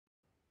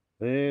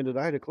And at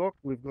 8 o'clock,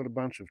 we've got a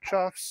bunch of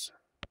chuffs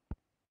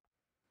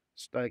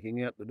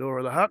staking out the door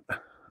of the hut,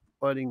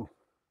 waiting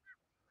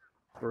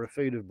for a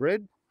feed of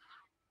bread.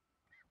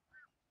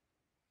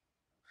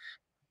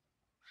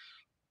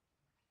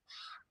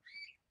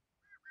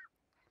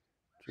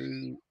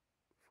 Two,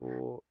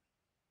 4,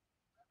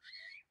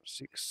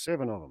 6,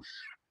 7 of them.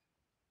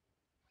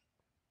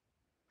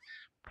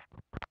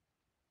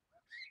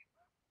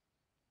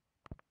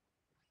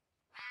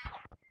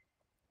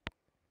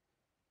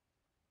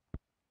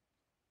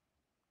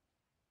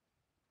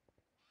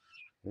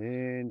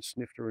 And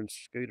Snifter and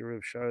Scooter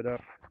have showed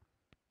up.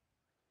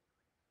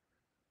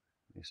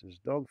 This is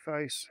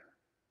Dogface.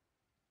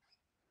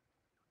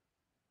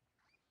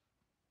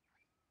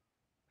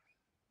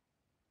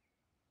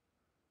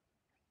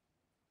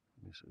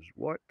 This is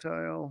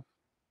Whitetail.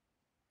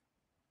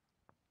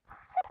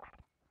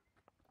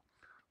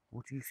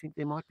 Or do you think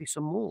there might be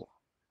some more?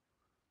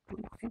 Do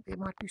you think there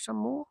might be some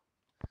more?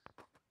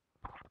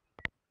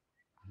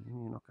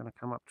 You're not going to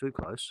come up too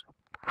close.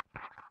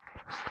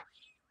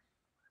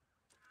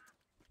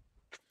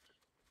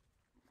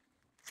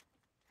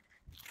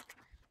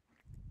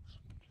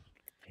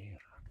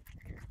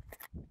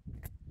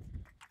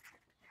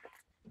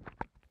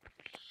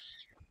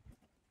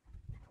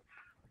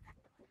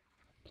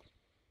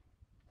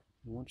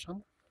 You want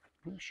some?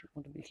 Yes, you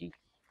want a Mickey?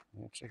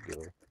 That's a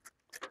girl.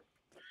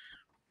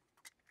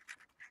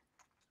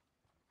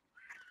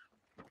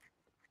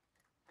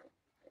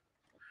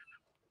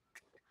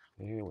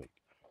 There we go.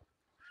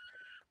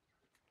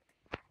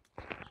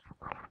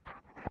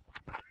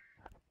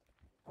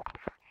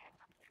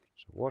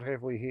 So what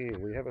have we here?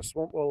 We have a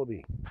Swamp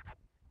Wallaby.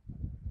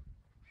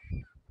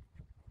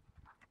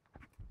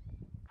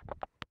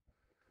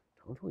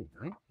 Don't we,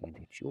 eh? And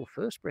it's your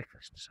first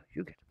breakfast, so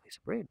you get a piece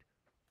of bread.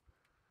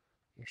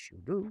 Yes, you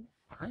do.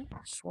 Hey,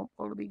 Swamp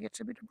Wallaby gets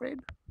a bit of bread.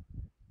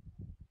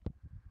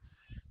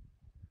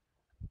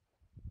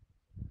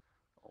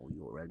 Oh,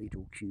 you're a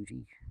little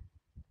cutie.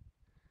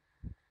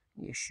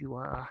 Yes, you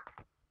are.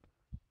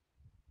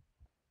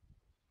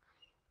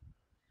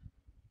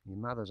 Your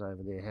mother's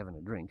over there having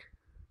a drink.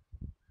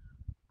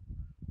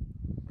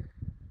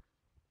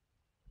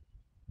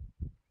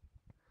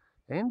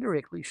 And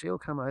directly she'll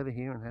come over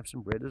here and have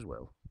some bread as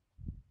well,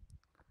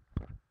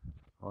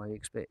 I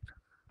expect.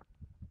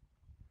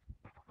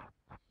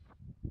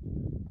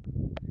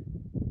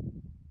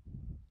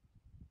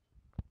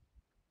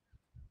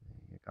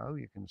 There you go,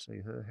 you can see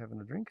her having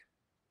a drink.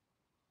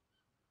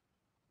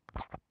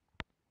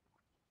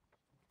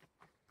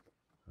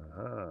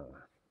 Aha.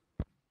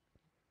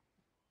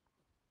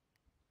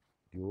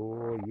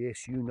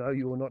 Yes, you know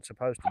you're not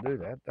supposed to do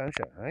that, don't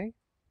you, eh?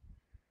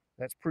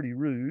 That's pretty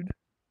rude.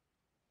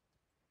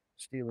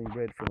 Stealing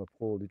bread from a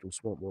poor little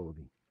Swamp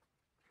Wallaby.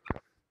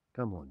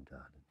 Come on,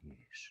 darling.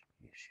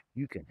 Yes,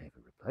 you can have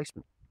a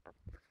replacement.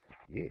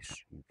 Yes,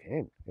 you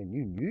can. And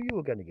you knew you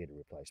were going to get a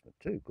replacement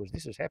too, because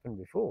this has happened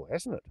before,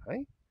 hasn't it,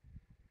 eh?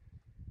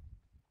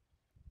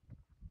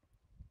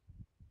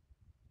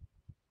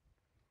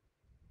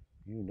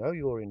 You know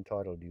you're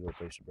entitled to your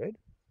piece of bread.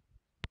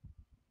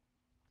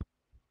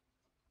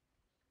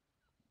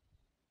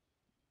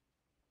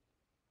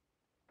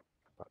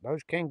 But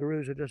those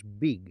kangaroos are just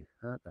big,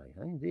 aren't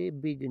they, eh? They're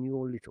big and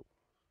you're little.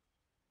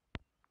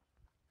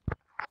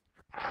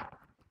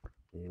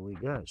 There we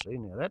go. See,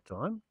 now that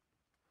time,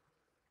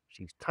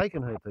 she's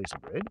taken her piece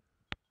of bread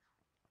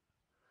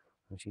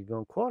and she's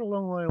gone quite a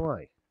long way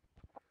away.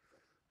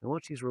 And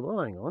what she's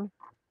relying on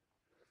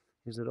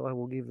is that I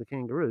will give the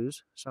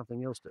kangaroos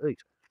something else to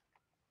eat.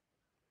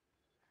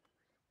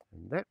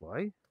 And that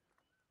way,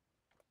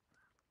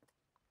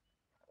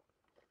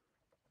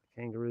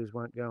 the kangaroos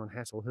won't go and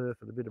hassle her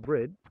for the bit of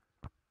bread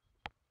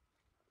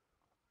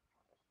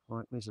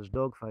like Mrs.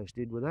 Dogface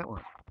did with that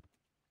one.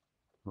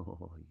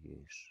 Oh,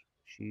 yes.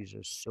 She's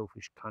a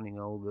selfish, cunning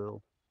old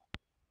girl.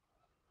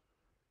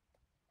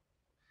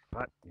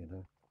 But, you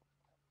know,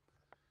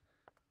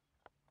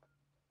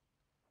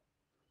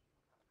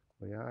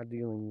 we are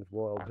dealing with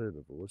wild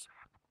herbivores,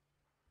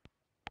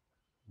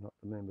 not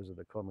the members of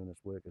the Communist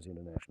Workers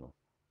International.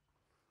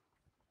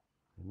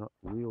 They're not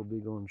real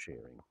big on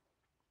sharing.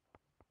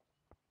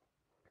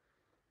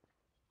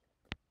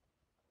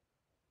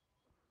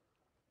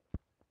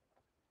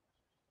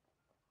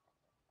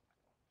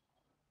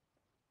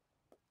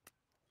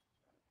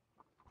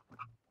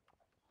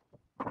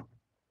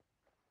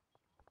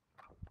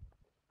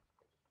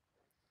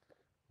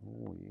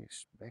 Oh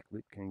yes,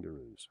 backlit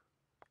kangaroos.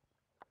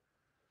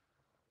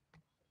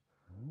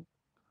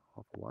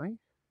 Hop away.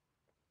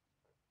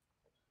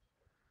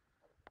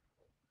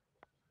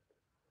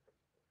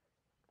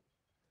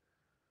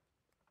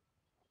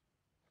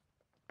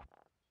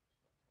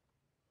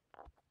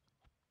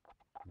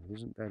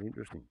 Isn't that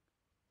interesting?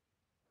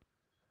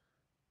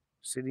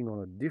 Sitting on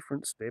a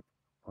different step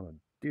on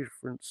a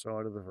different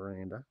side of the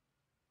veranda,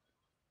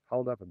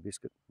 hold up a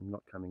biscuit and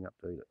not coming up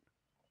to eat it.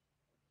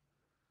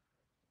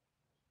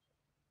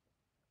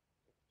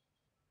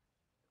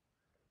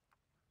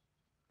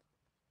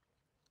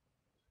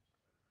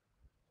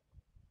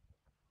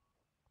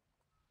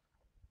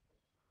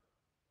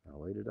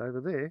 waited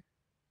over there,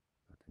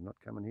 but they're not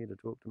coming here to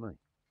talk to me.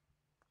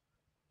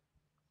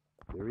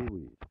 Very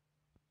weird.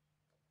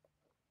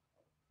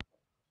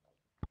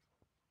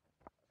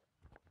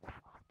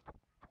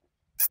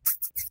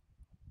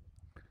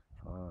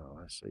 Oh,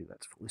 I see,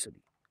 that's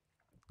Felicity.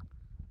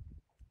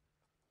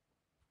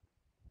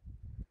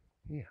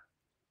 Yeah.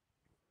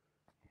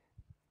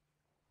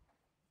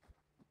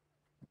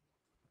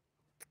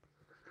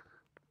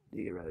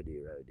 Dear, oh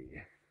dear, oh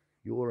dear.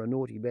 You're a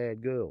naughty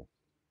bad girl.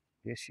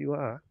 Yes, you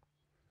are.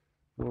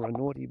 You're a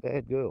naughty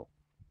bad girl.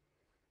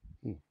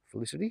 Here,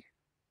 Felicity,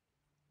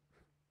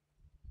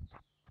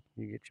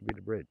 you get your bit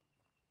of bread.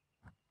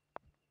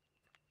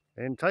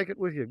 And take it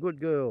with you.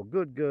 Good girl,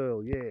 good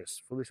girl. Yes,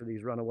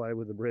 Felicity's run away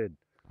with the bread.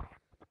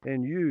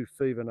 And you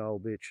thieving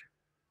old bitch.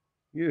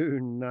 You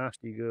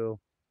nasty girl.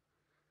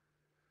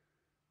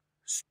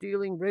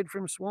 Stealing bread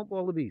from swamp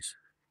wallabies.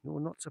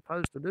 You're not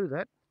supposed to do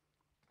that.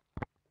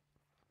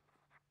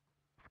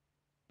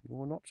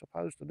 You're not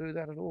supposed to do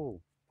that at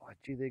all. By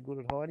gee, they're good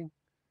at hiding.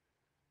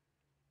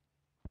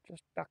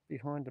 Just duck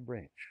behind a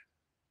branch.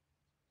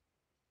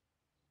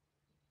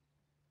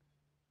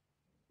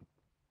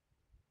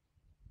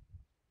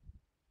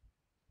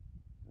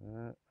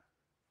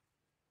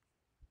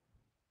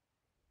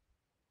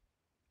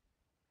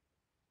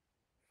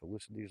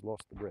 Felicity's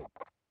lost the bread.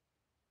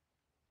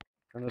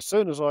 And as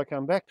soon as I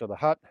come back to the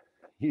hut,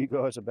 you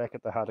guys are back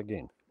at the hut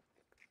again.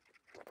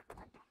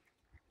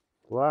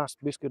 Last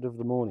biscuit of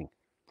the morning.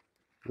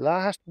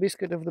 Last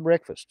biscuit of the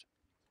breakfast.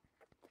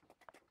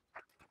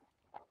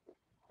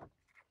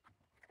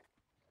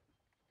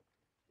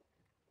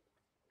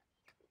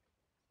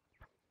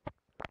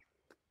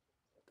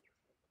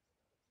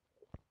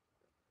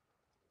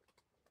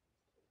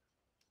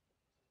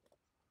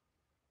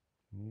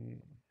 Yes.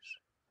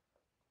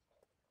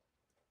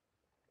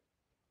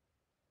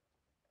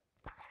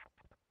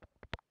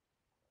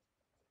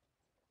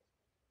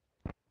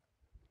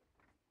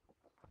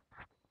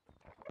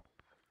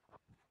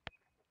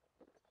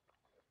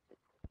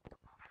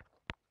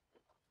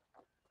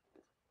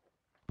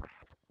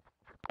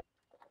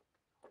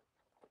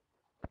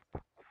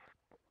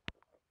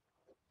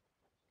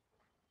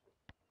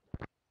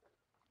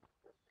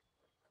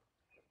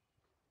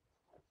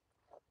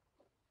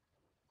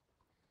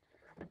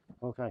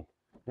 Okay,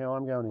 now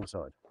I'm going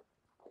inside.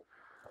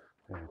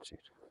 That's it.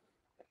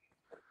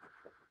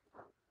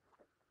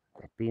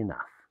 That'd be enough.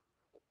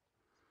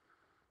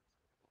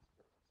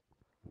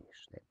 Yes,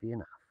 that'd be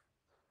enough.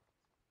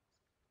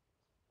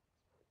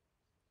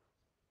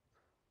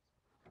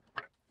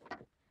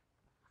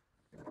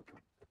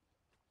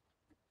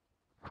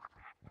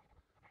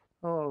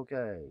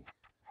 Okay.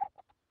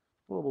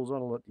 Wobbles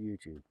on a lot to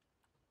YouTube.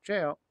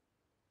 Ciao.